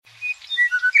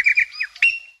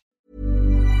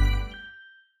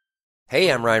Hey,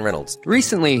 I'm Ryan Reynolds.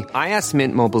 Recently, I asked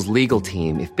Mint Mobile's legal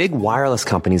team if big wireless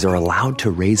companies are allowed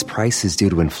to raise prices due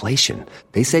to inflation.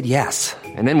 They said yes.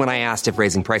 And then when I asked if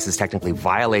raising prices technically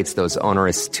violates those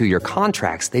onerous 2-year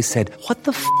contracts, they said, "What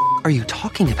the f*** are you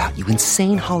talking about, you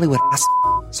insane Hollywood ass?"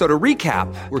 So to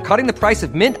recap, we're cutting the price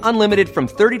of Mint Unlimited from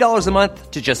 $30 a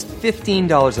month to just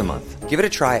 $15 a month. Give it a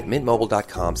try at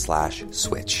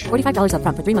mintmobile.com/switch. $45 up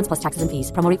front for 3 months plus taxes and fees.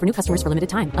 Promo rate for new customers for limited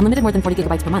time. Unlimited more than 40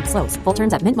 gigabytes per month. Slows full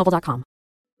terms at mintmobile.com.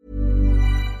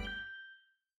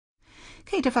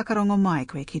 Kei te whakarongo mai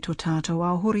koe ki tō tātou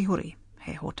ao huri.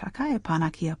 He hotaka e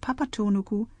pāna ki a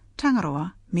Papatūnuku,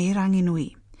 Tangaroa, me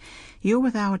Ranginui. You're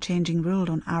with Our Changing World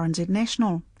on RNZ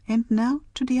National. And now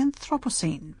to the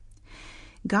Anthropocene.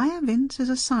 Gaia Vince is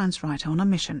a science writer on a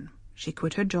mission. She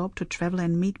quit her job to travel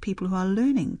and meet people who are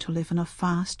learning to live in a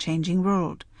fast-changing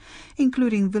world,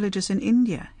 including villagers in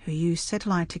India who use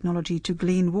satellite technology to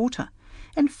glean water,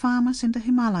 and farmers in the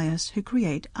Himalayas who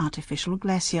create artificial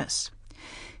glaciers.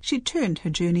 She turned her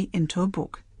journey into a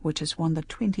book, which has won the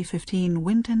 2015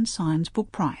 Winton Science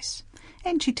Book Prize,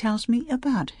 and she tells me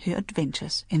about her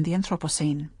adventures in the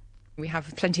Anthropocene. We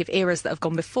have plenty of eras that have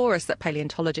gone before us that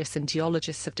paleontologists and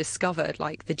geologists have discovered,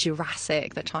 like the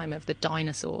Jurassic, the time of the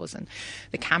dinosaurs, and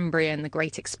the Cambrian, the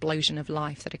great explosion of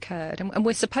life that occurred. And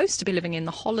we're supposed to be living in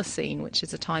the Holocene, which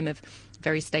is a time of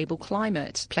very stable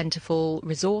climate, plentiful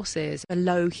resources, a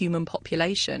low human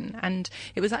population. And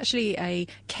it was actually a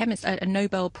chemist, a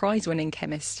Nobel Prize-winning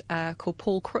chemist called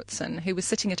Paul Crutzen, who was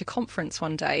sitting at a conference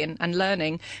one day and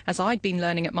learning, as I'd been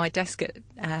learning at my desk at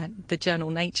the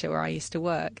journal Nature, where I used to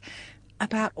work,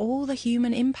 about all the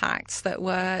human impacts that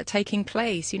were taking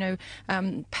place,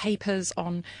 papers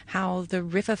on how the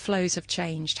river flows have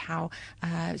changed, how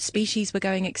species were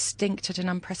going extinct at an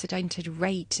unprecedented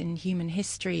rate in human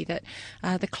history, that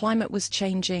the climate was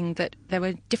changing, that there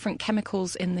were different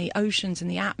chemicals in the oceans, in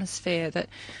the atmosphere, that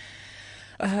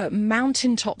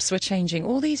mountaintops were changing,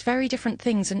 all these very different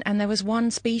things. And there was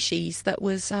one species that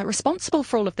was responsible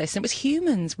for all of this, and it was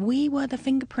humans. We were the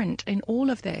fingerprint in all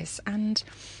of this. And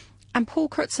Paul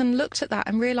Crutzen looked at that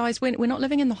and realised we're not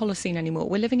living in the Holocene anymore.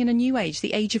 We're living in a new age,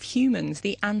 the age of humans,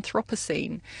 the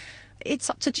Anthropocene.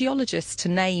 It's up to geologists to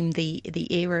name the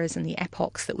eras and the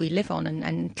epochs that we live on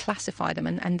and classify them.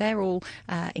 And they're all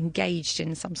engaged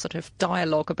in some sort of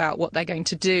dialogue about what they're going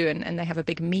to do. And they have a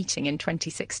big meeting in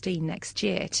 2016 next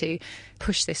year to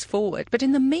push this forward. But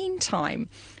in the meantime,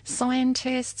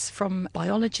 scientists, from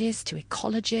biologists to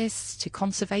ecologists to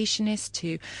conservationists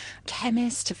to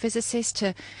chemists to physicists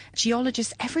to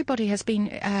geologists, everybody has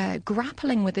been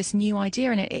grappling with this new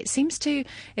idea. And it seems to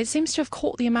have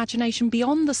caught the imagination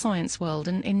beyond the science world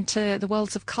and into the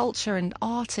worlds of culture and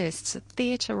artists,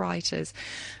 theatre writers,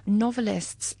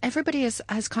 novelists. Everybody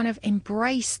has kind of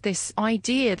embraced this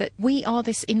idea that we are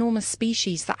this enormous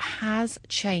species that has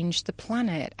changed the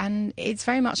planet. And it's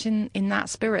very much in that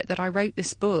spirit that I wrote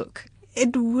this book.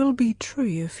 It will be true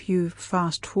if you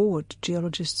fast forward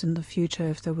geologists in the future,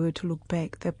 if they were to look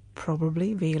back, they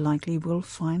probably very likely will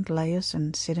find layers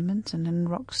and sediments and in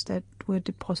rocks that were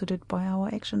deposited by our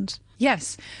actions.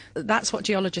 Yes, that's what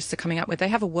geologists are coming up with. They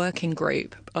have a working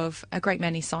group of a great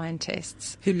many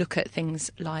scientists who look at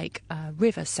things like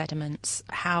river sediments,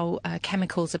 how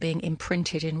chemicals are being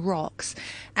imprinted in rocks.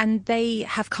 And they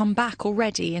have come back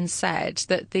already and said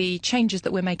that the changes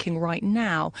that we're making right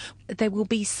now, there will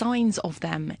be signs of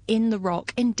them in the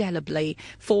rock indelibly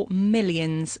for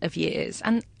millions of years.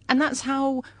 And that's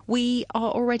how we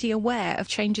are already aware of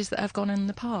changes that have gone on in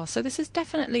the past. So this is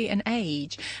definitely an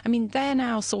age. I mean, they're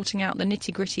now sorting out the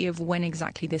nitty-gritty of when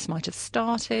exactly this might have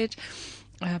started,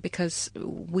 because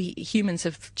we humans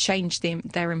have changed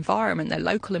their environment, their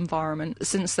local environment,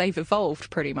 since they've evolved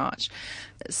pretty much.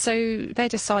 So they're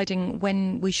deciding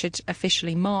when we should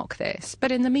officially mark this.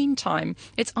 But in the meantime,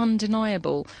 it's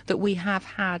undeniable that we have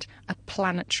had a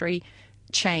planetary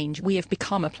change. We have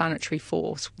become a planetary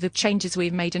force. The changes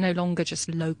we've made are no longer just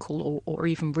local or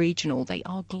even regional. They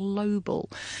are global.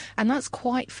 And that's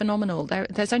quite phenomenal.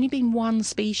 There's only been one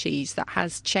species that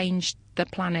has changed the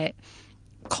planet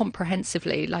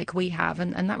comprehensively like we have,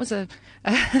 and that was a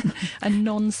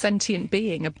non-sentient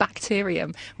being, a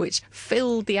bacterium, which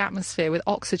filled the atmosphere with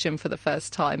oxygen for the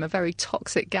first time, a very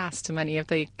toxic gas to many of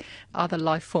the other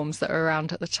life forms that were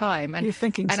around at the time. And you're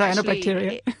thinking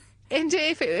cyanobacteria. And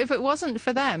if it wasn't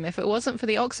for them, if it wasn't for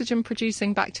the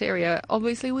oxygen-producing bacteria,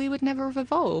 obviously we would never have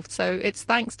evolved. So it's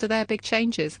thanks to their big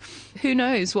changes. Who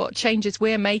knows what changes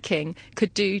we're making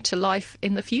could do to life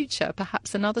in the future?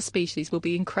 Perhaps another species will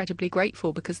be incredibly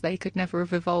grateful because they could never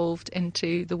have evolved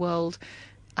into the world,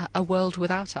 a world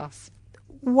without us.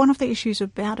 One of the issues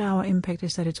about our impact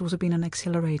is that it's also been an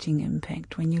accelerating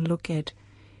impact. When you look at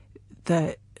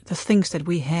the things that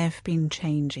we have been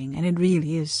changing, and it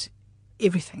really is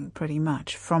everything pretty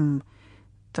much, from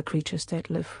the creatures that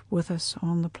live with us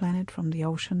on the planet, from the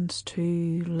oceans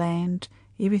to land,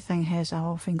 everything has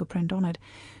our fingerprint on it.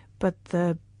 But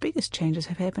the biggest changes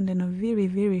have happened in a very,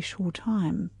 very short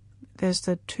time. There's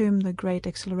the term the Great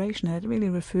Acceleration, and it really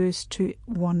refers to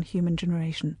one human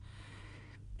generation,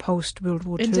 post-World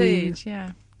War II. Indeed,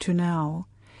 yeah. To now.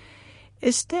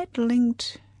 Is that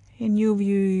linked, in your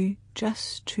view,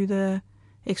 just to the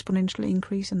exponential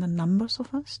increase in the numbers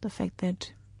of us, the fact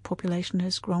that population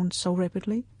has grown so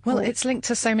rapidly? Well, it's linked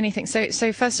to so many things.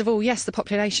 So first of all, yes, the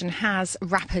population has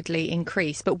rapidly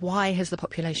increased. But why has the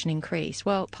population increased?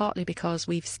 Well, partly because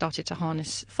we've started to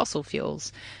harness fossil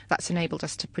fuels. That's enabled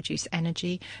us to produce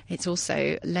energy. It's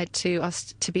also led to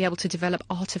us to be able to develop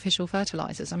artificial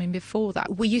fertilizers. I mean, before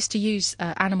that, we used to use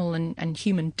animal and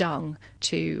human dung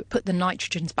to put the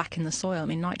nitrogens back in the soil. I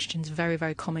mean, nitrogen's a very,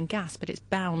 very common gas, but it's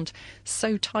bound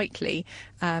so tightly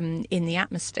in the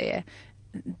atmosphere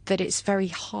that it's very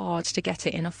hard to get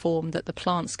it in a form that the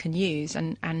plants can use,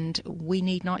 and we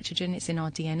need nitrogen. It's in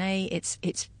our DNA,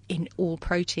 it's in all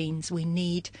proteins. We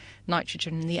need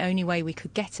nitrogen, and the only way we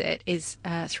could get it is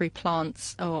through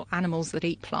plants or animals that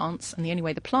eat plants, and the only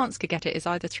way the plants could get it is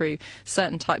either through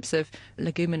certain types of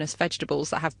leguminous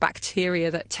vegetables that have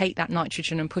bacteria that take that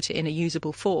nitrogen and put it in a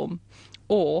usable form,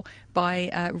 or by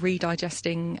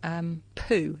redigesting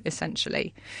poo,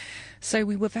 essentially. So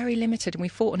we were very limited, and we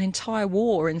fought an entire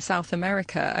war in South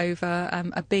America over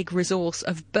a big resource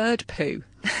of bird poo,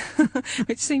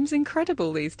 which seems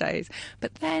incredible these days.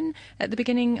 But then at the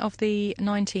beginning of the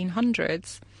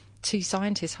 1900s, two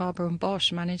scientists, Haber and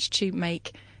Bosch, managed to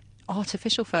make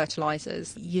artificial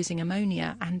fertilizers using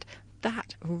ammonia, and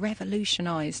that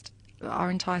revolutionized our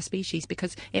entire species,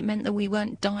 because it meant that we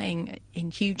weren't dying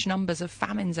in huge numbers of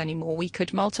famines anymore. We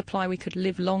could multiply, we could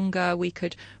live longer, we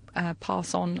could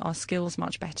pass on our skills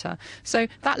much better. So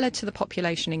that led to the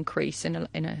population increase in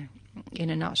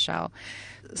a nutshell.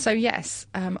 So yes,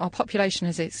 our population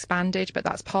has expanded, but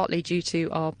that's partly due to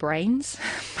our brains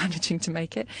managing to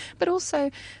make it. But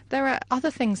also there are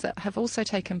other things that have also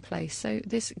taken place. So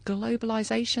this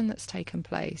globalization that's taken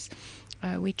place.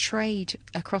 We trade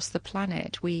across the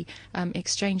planet. We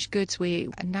exchange goods. We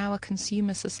are now a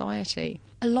consumer society.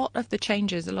 A lot of the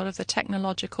changes, a lot of the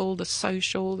technological, the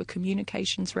social, the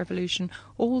communications revolution,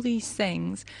 all these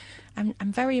things, and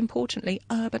very importantly,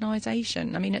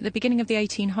 urbanisation. I mean, at the beginning of the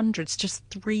 1800s, just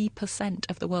 3%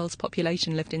 of the world's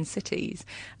population lived in cities.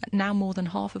 Now more than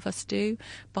half of us do.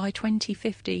 By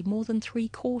 2050, more than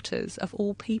 3/4 of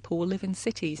all people will live in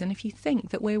cities. And if you think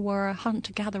that we were a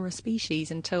hunter-gatherer species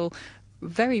until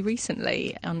very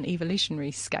recently on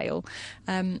evolutionary scale,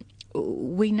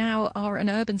 we now are an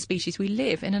urban species. We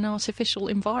live in an artificial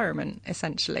environment,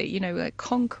 essentially,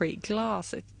 concrete,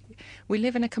 glass. We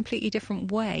live in a completely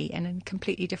different way and in a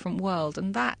completely different world.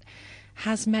 And that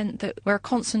has meant that we're a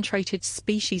concentrated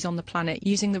species on the planet,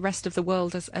 using the rest of the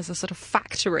world as a sort of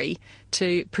factory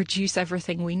to produce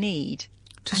everything we need.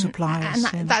 To supply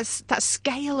us. And that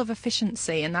scale of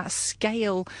efficiency and that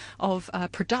scale of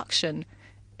production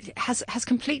has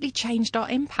completely changed our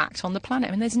impact on the planet.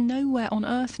 I mean, there's nowhere on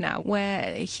Earth now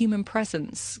where human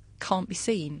presence can't be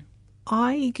seen.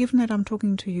 Given that I'm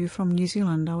talking to you from New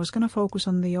Zealand, I was going to focus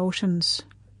on the oceans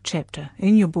chapter.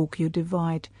 In your book, you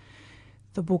divide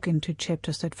the book into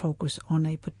chapters that focus on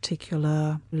a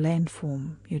particular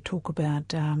landform. You talk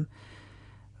about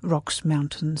rocks,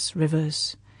 mountains,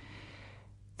 rivers.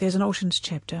 There's an oceans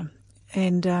chapter,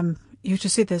 and you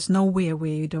just said there's nowhere where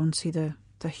you don't see the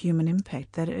human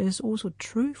impact. That is also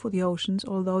true for the oceans,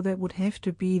 although that would have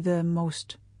to be the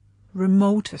most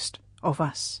remotest of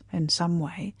us in some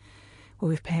way, where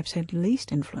we've perhaps had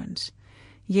least influence.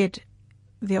 Yet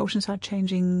the oceans are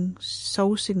changing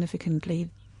so significantly.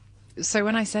 So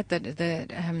when I said that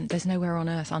there's nowhere on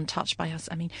Earth untouched by us,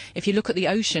 I mean, if you look at the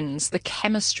oceans, the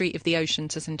chemistry of the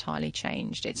oceans has entirely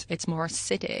changed. It's more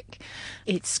acidic.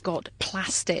 It's got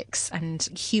plastics and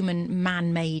human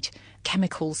man-made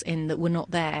chemicals in that were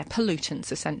not there,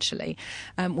 pollutants essentially.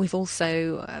 We've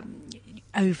also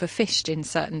overfished in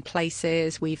certain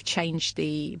places. We've changed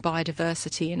the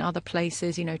biodiversity in other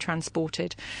places,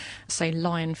 transported, say,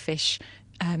 lionfish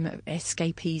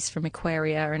escapees from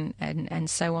aquaria and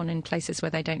so on in places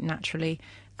where they don't naturally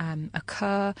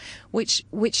occur,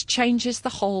 which changes the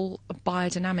whole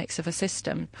biodynamics of a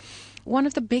system. One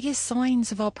of the biggest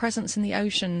signs of our presence in the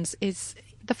oceans is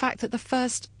the fact that the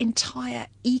first entire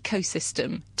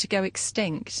ecosystem to go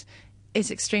extinct is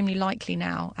extremely likely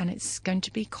now, and it's going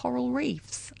to be coral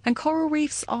reefs. And coral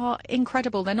reefs are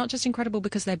incredible. They're not just incredible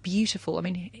because they're beautiful. I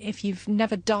mean, if you've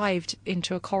never dived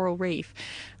into a coral reef,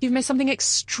 you've missed something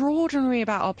extraordinary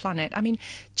about our planet. I mean,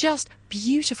 just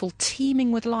beautiful,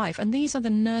 teeming with life. And these are the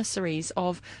nurseries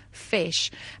of fish.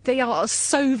 They are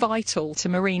so vital to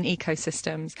marine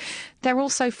ecosystems. They're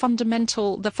also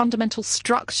the fundamental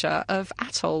structure of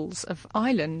atolls, of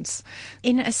islands.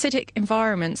 In acidic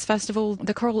environments, first of all,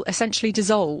 the coral essentially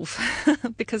dissolve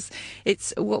because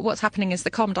what's happening is the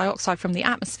carbon dioxide from the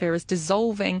atmosphere is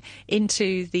dissolving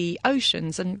into the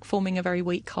oceans and forming a very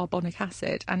weak carbonic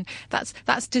acid. And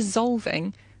that's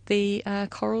dissolving the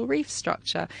coral reef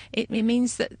structure. It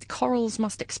means that corals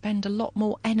must expend a lot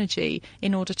more energy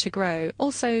in order to grow.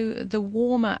 Also, the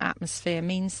warmer atmosphere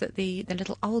means that the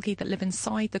little algae that live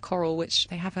inside the coral, which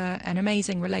they have an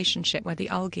amazing relationship where the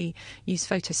algae use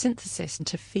photosynthesis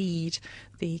to feed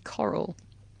the coral,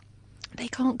 they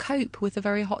can't cope with the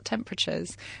very hot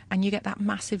temperatures, and you get that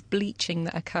massive bleaching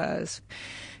that occurs.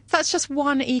 That's just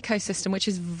one ecosystem which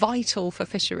is vital for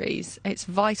fisheries. It's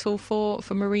vital for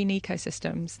marine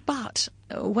ecosystems. But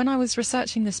when I was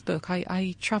researching this book,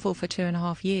 I travelled for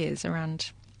 2.5 years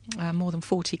around more than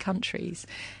 40 countries.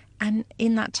 And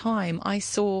in that time, I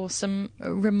saw some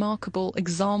remarkable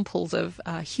examples of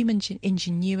human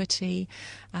ingenuity,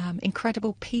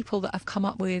 incredible people that have come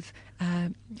up with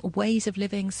ways of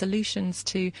living, solutions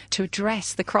to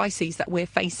address the crises that we're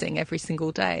facing every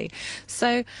single day.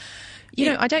 So, you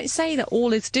know, I don't say that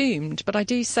all is doomed, but I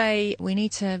do say we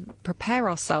need to prepare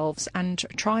ourselves and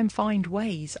try and find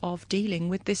ways of dealing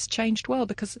with this changed world,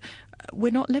 because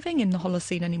we're not living in the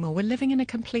Holocene anymore. We're living in a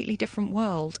completely different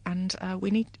world, and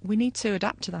we need to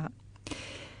adapt to that.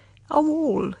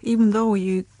 Overall, even though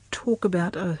you talk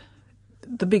about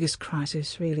the biggest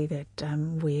crisis really that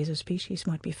we as a species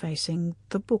might be facing,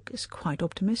 the book is quite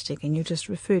optimistic, and you just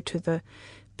referred to the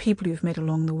people you've met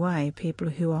along the way, people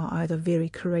who are either very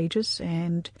courageous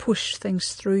and push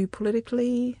things through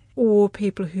politically, or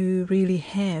people who really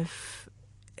have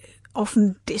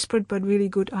often desperate but really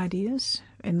good ideas.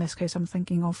 In this case, I'm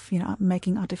thinking of,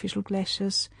 making artificial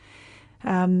glaciers.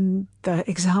 The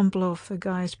example of the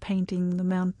guys painting the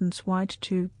mountains white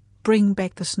to bring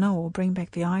back the snow or bring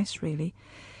back the ice, really.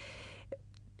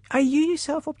 Are you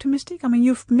yourself optimistic? I mean,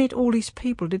 you've met all these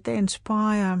people. Did they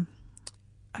inspire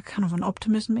a kind of an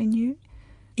optimism in you?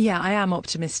 Yeah, I am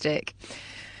optimistic.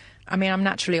 I mean, I'm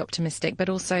naturally optimistic, but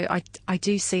also I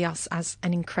do see us as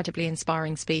an incredibly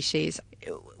inspiring species.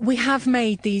 We have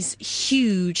made these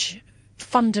huge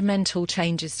fundamental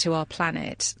changes to our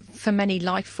planet. For many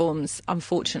life forms,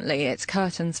 unfortunately, it's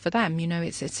curtains for them.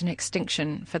 It's an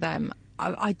extinction for them.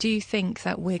 I do think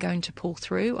that we're going to pull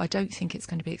through. I don't think it's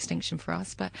going to be extinction for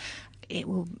us, but it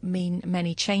will mean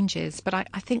many changes. But I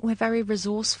think we're very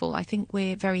resourceful. I think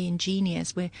we're very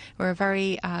ingenious. We're a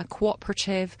very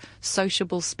cooperative,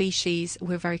 sociable species.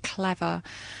 We're very clever.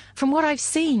 From what I've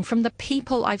seen, from the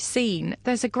people I've seen,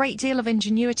 there's a great deal of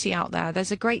ingenuity out there.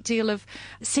 There's a great deal of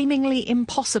seemingly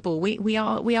impossible. We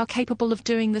are capable of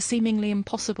doing the seemingly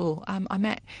impossible. I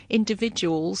met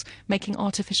individuals making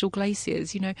artificial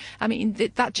glaciers. I mean,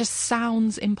 that just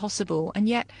sounds impossible, and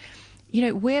yet,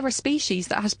 we're a species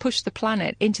that has pushed the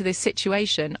planet into this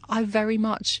situation. I very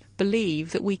much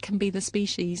believe that we can be the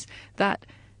species that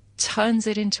turns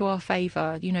it into our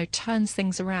favour, turns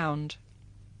things around.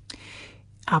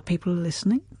 Are people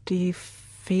listening? Do you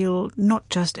feel, not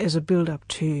just as a build-up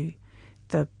to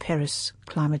the Paris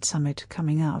Climate Summit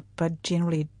coming up, but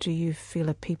generally, do you feel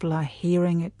that people are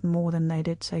hearing it more than they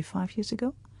did, say, 5 years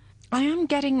ago? I am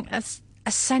getting a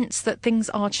sense that things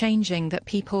are changing, that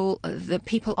people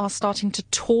are starting to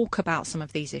talk about some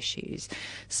of these issues,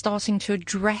 starting to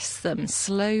address them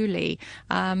slowly.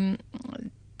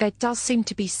 There does seem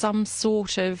to be some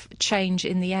sort of change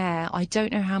in the air. I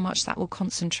don't know how much that will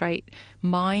concentrate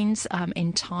minds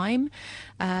in time.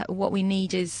 What we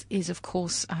need is of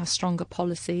course, stronger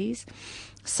policies.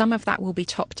 Some of that will be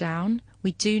top-down.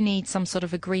 We do need some sort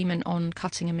of agreement on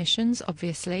cutting emissions,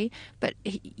 obviously. But,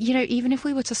 even if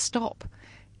we were to stop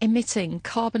emitting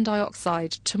carbon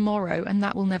dioxide tomorrow, and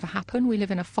that will never happen, we live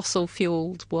in a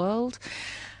fossil-fuelled world.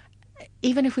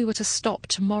 Even if we were to stop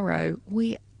tomorrow,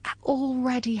 we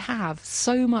already have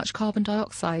so much carbon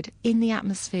dioxide in the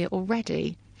atmosphere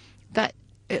already that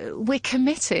we're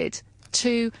committed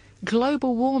to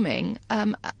global warming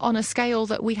on a scale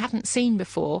that we hadn't seen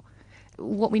before.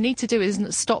 what we need to do is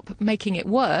stop making it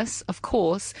worse, of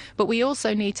course, but we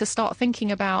also need to start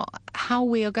thinking about how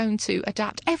we are going to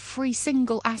adapt every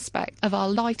single aspect of our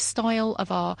lifestyle,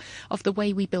 of the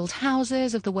way we build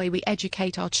houses, of the way we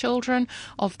educate our children,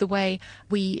 of the way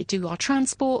we do our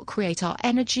transport, create our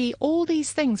energy. All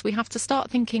these things we have to start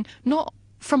thinking not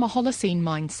from a Holocene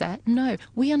mindset. No,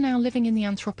 we are now living in the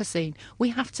Anthropocene. We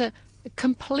have to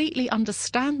completely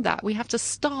understand that. We have to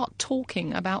start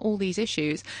talking about all these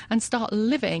issues and start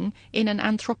living in an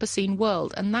Anthropocene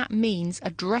world. And that means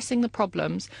addressing the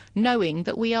problems, knowing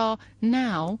that we are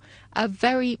now a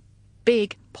very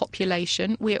big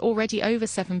population. We're already over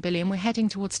 7 billion. We're heading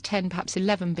towards 10, perhaps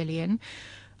 11 billion.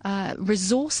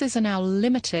 Resources are now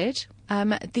limited.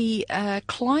 The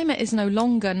climate is no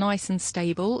longer nice and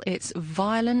stable. It's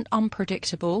violent,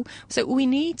 unpredictable. So we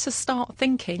need to start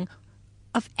thinking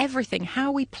of everything, how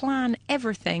we plan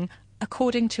everything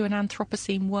according to an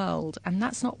Anthropocene world. And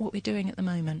that's not what we're doing at the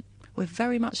moment. We're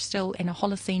very much still in a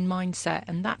Holocene mindset,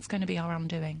 and that's going to be our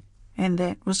undoing. And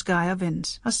that was Gaia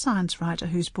Vince, a science writer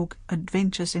whose book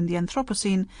Adventures in the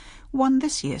Anthropocene won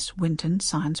this year's Winton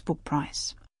Science Book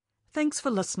Prize. Thanks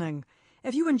for listening.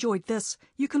 If you enjoyed this,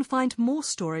 you can find more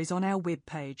stories on our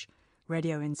webpage,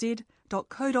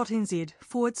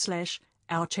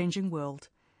 radionz.co.nz/Our Changing World.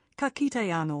 Ka kite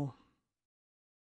anō.